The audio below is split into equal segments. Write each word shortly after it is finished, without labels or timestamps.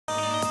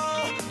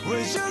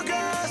Raise your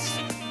glass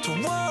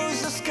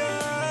towards the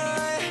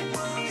sky.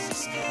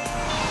 Strike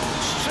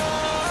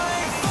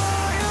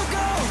for your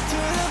goal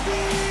to the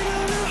beat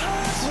of your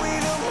heart. We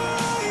don't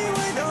mind,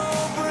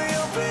 we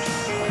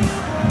open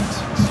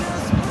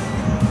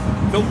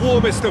your The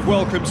warmest of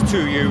welcomes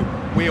to you.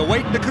 We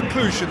await the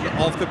conclusion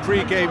of the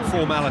pre-game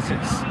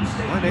formalities.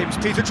 My name's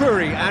Peter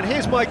Drury, and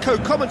here's my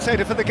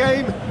co-commentator for the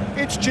game.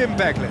 It's Jim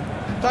Beglin.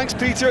 Thanks,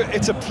 Peter.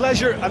 It's a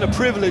pleasure and a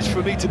privilege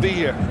for me to be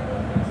here.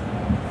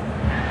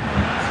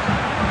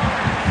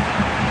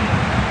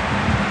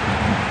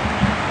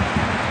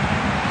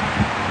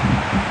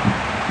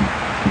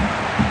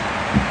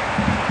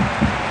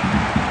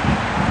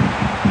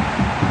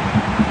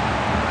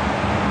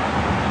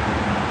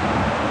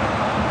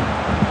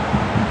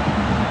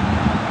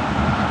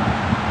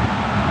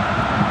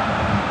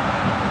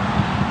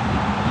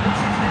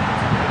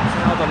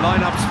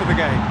 Lineups for the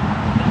game.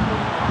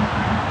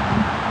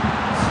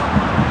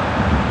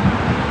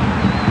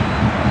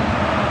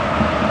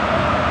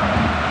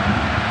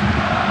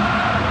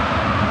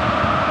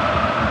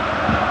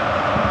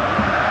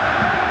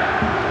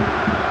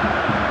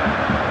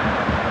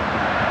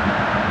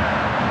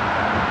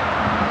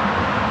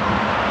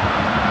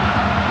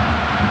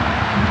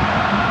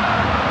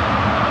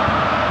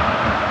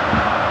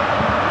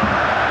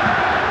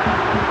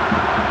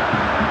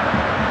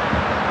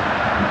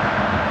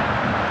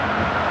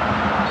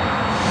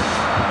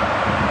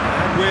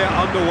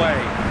 Underway.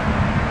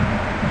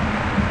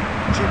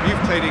 Jim,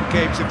 you've played in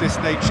games of this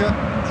nature.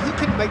 Who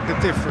can make the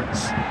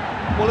difference?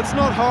 Well, it's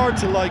not hard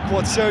to like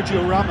what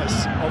Sergio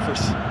Ramos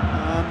offers.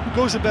 He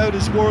goes about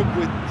his work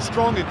with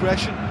strong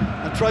aggression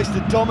and tries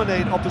to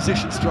dominate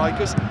opposition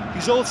strikers.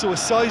 He's also a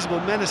sizable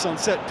menace on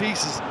set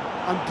pieces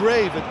and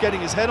brave at getting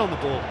his head on the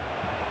ball.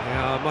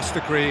 Yeah, I must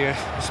agree,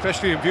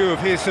 especially in view of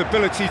his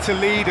ability to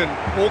lead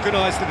and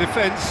organise the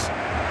defence.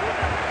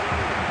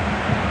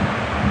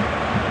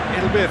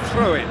 It'll be a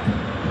throw-in.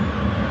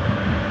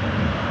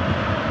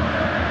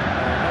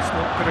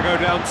 Going to go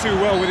down too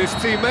well with his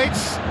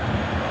teammates.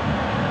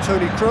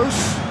 Toni Kroos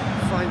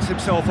finds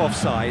himself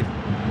offside.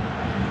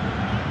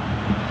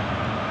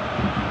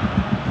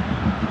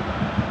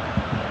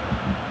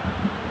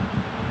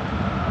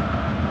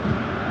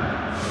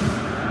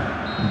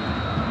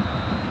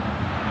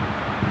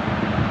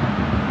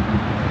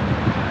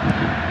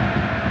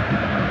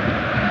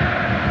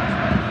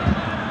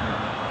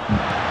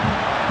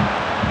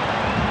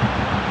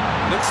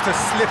 Looks to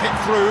slip it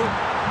through.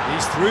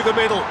 He's through the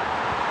middle.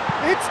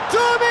 It's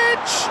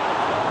Tomic!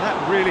 That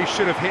really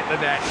should have hit the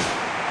net.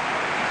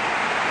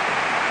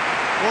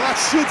 Well, that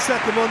should set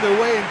them on their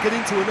way and get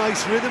into a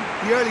nice rhythm.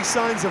 The early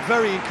signs are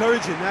very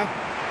encouraging now.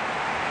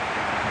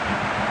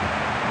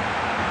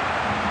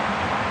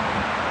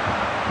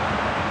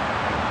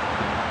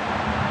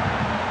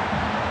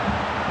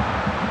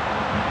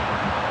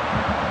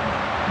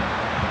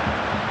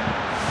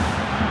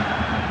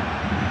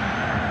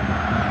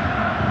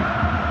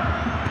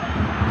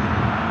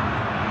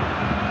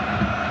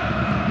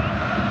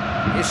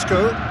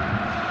 Isco,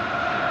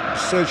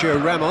 Sergio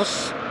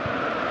Ramos,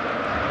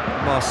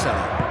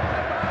 Marcelo,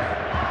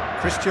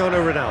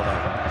 Cristiano Ronaldo.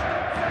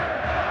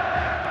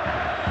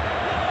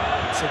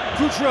 It's a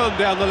good run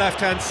down the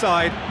left-hand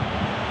side.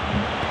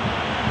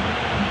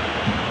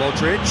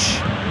 Modric.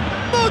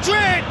 The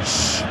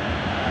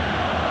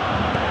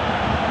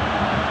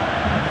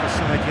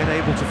side yet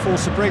able to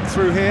force a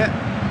breakthrough here.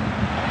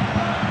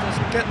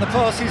 Doesn't get the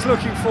pass he's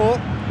looking for.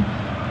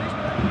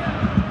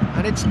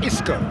 And it's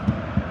Isco.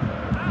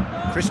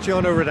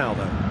 Cristiano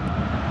Ronaldo.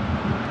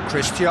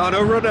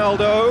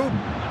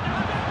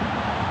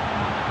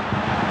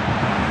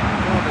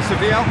 Regardless of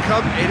the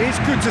outcome, it is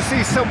good to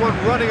see someone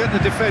running at the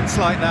defence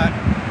like that.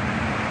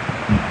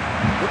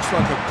 Looks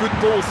like a good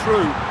ball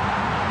through.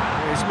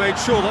 He's made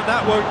sure that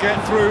that won't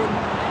get through.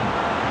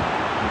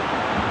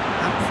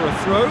 And for a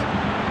throw.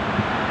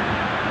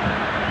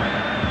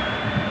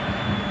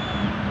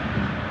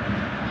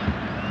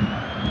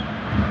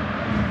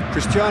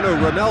 Cristiano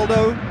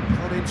Ronaldo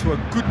got into a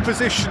good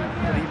position,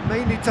 but he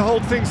may need to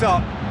hold things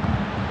up.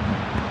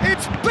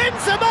 It's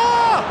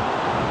Benzema!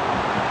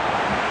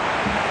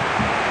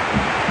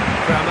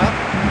 Kramer.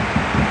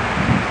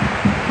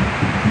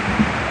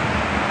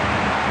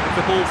 With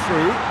the ball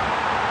through.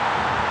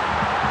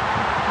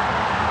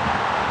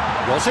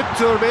 Josip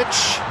Turmic.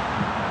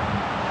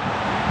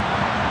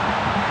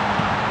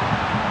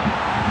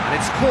 And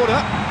it's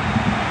corner.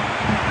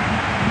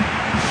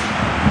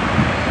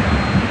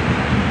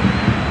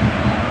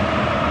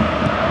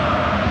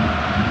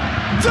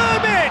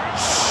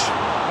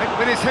 Went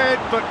with his head,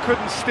 but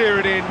couldn't steer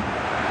it in.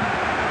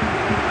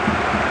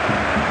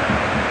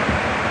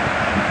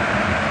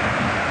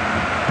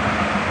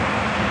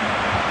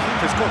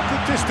 Keeper's got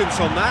good distance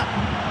on that.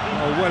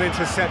 Oh, well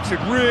intercepted,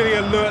 really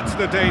alert to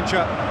the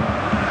danger.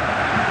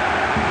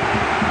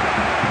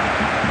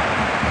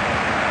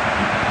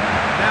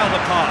 Now the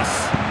pass.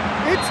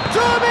 It's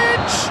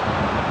Turmic!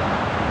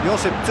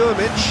 Josip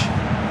Turmic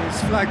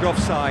is flagged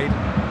offside.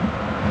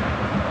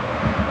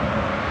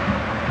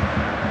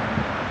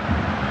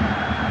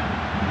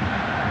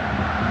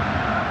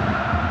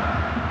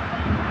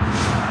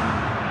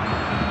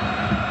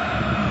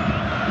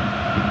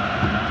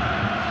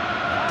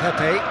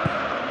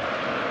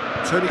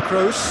 Toni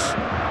Kroos,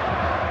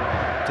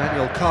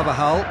 Daniel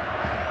Carvajal,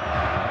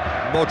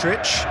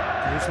 Modric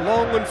goes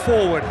long and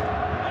forward.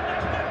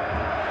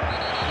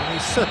 And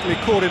he's certainly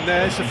caught him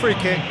there. It's a free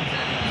kick.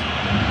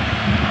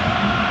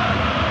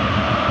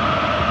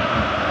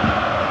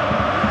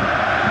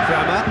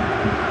 Kramer.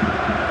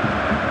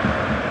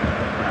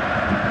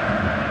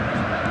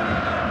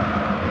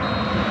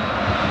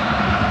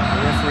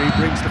 The referee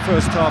brings the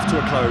first half to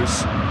a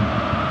close.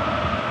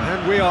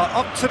 And we are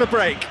up to the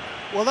break.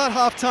 Well, that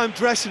half-time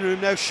dressing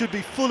room now should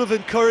be full of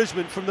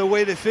encouragement from the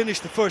way they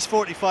finished the first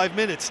 45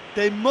 minutes.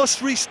 They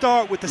must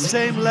restart with the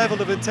same level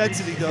of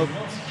intensity, though.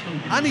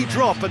 Any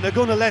drop and they're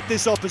going to let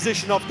this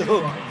opposition off the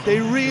hook.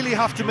 They really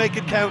have to make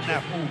it count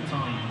now.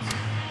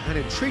 An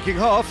intriguing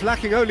half,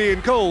 lacking only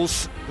in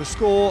goals. The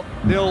score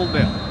 0-0.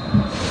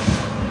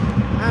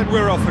 And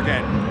we're off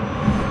again.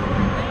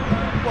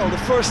 Well, the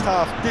first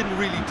half didn't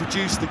really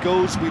produce the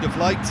goals we'd have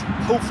liked.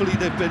 Hopefully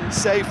they've been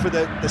saved for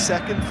the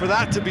second. For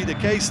that to be the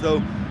case,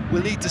 though,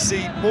 we'll need to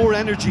see more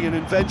energy and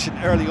invention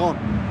early on.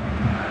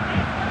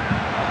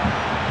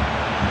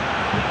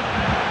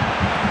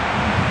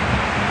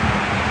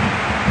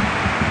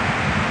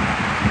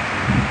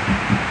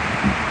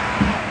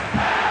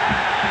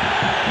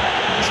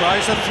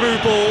 Tries a through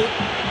ball.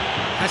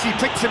 Has he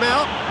picked him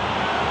out?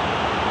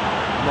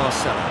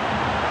 Marcelo.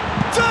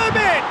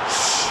 Dermic!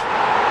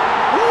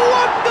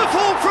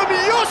 Wonderful from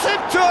Josip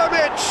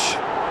Dermic!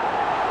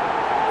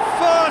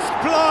 First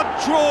blood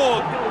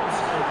drawn.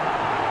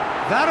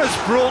 That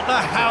has brought the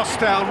house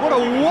down. What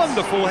a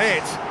wonderful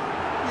hit.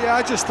 Yeah,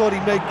 I just thought he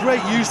made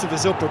great use of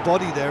his upper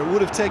body there. It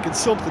would have taken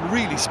something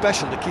really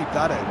special to keep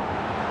that out.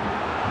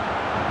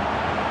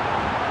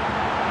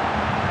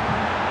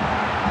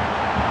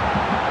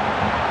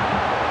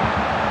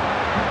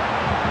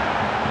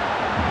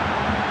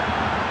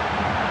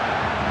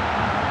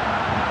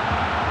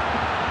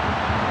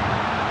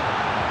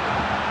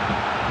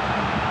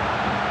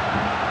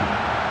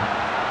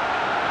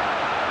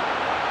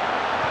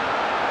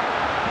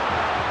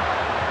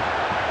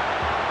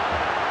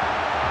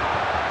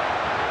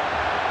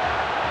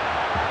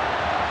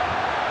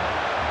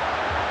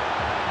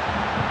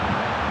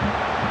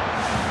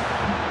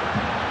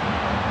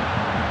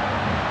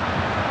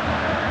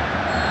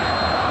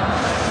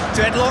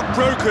 Deadlock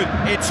broken,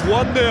 it's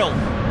 1-0.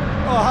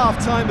 Oh,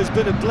 half-time has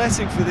been a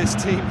blessing for this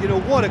team. You know,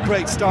 what a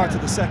great start to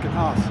the second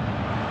half.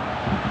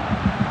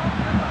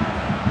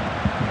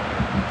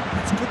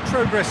 It's good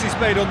progress he's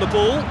made on the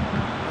ball.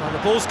 Well,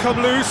 the ball's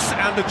come loose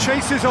and the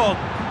chase is on.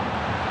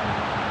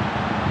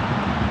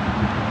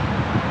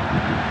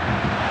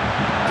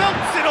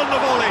 Dumps it on the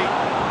volley.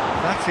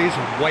 That is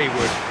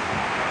wayward.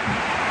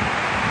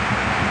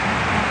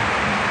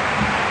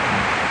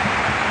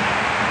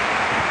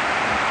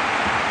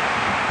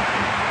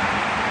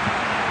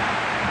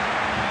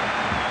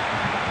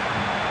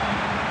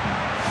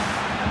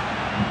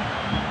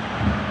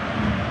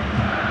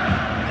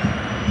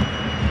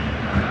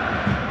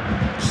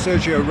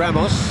 Sergio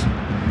Ramos.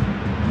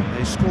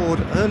 They scored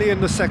early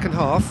in the second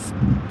half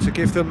to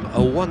give them a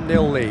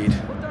 1-0 lead.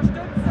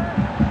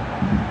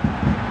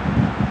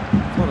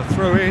 Got a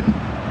throw in.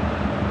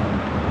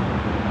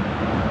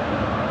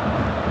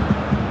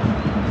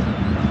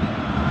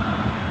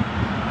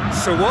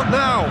 So what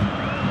now?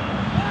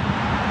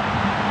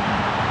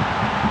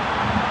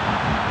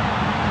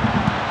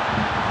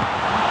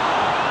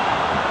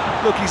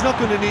 Look, he's not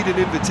going to need an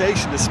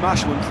invitation to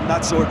smash one from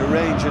that sort of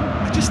range, and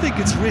I just think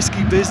it's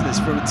risky business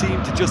for a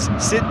team to just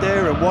sit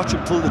there and watch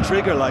him pull the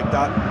trigger like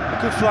that. It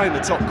could fly in the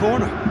top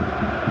corner.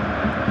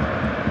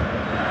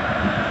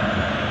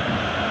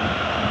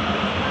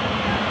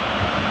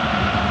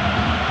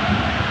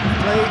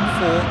 Play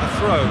for a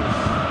throw.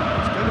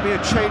 There's going to be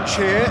a change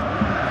here.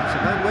 There's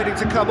a man waiting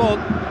to come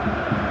on.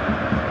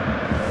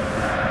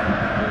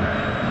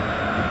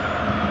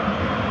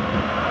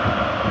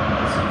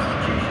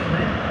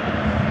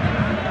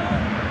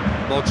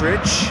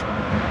 Modric,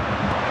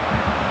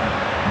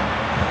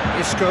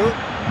 Isco,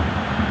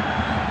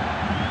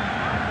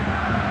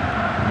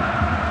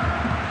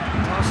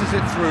 passes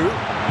it through,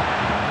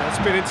 it's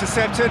been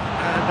intercepted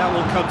and that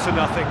will come to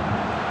nothing.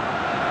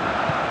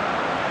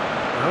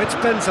 Now it's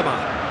Benzema,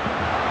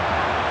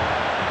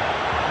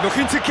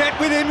 looking to get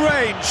within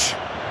range,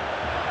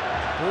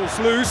 ball's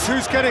loose,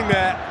 who's getting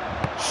there,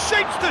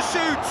 shapes the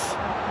shoot!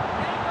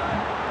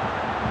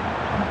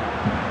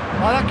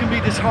 Well, that can be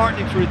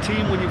disheartening for a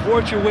team when you've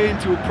worked your way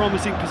into a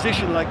promising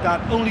position like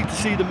that, only to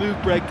see the move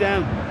break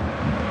down.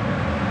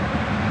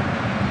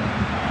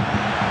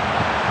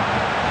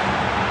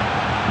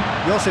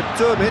 Josip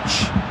Dermic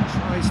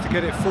tries to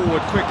get it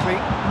forward quickly.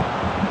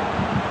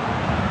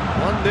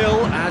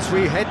 1-0 as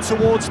we head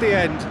towards the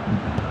end.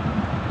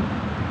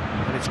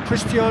 And it's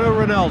Cristiano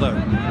Ronaldo.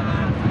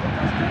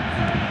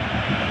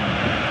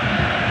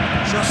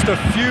 Just a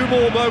few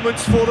more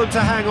moments for them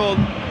to hang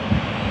on.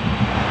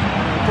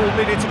 Ball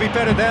needed to be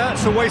better there,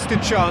 it's a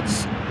wasted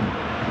chance.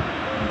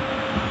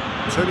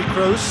 Toni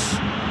Kroos,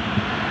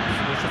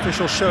 fourth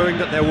official showing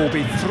that there will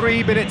be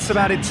 3 minutes of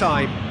added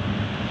time.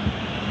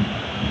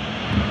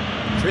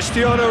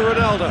 Cristiano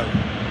Ronaldo,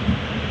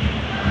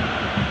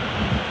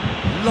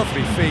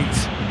 Lovely feet.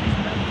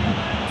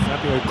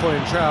 Fabio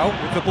Coentrao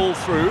with the ball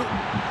through.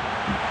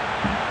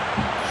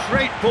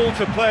 Great ball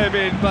to play him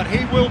in, but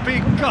he will be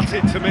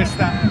gutted to miss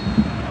that.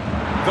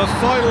 The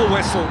final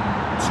whistle.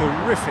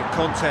 Terrific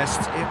contest.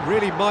 It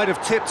really might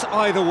have tipped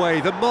either way.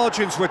 The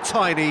margins were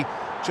tiny,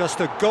 just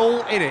a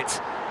goal in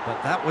it,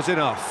 but that was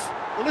enough.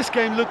 Well, this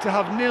game looked to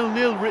have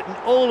 0-0 written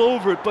all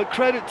over it, but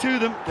credit to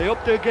them, they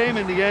upped their game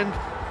in the end,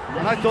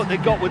 and I thought they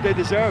got what they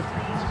deserved.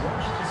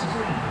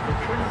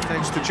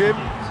 Thanks to Jim.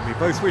 We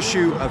both wish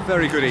you a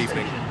very good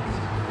evening.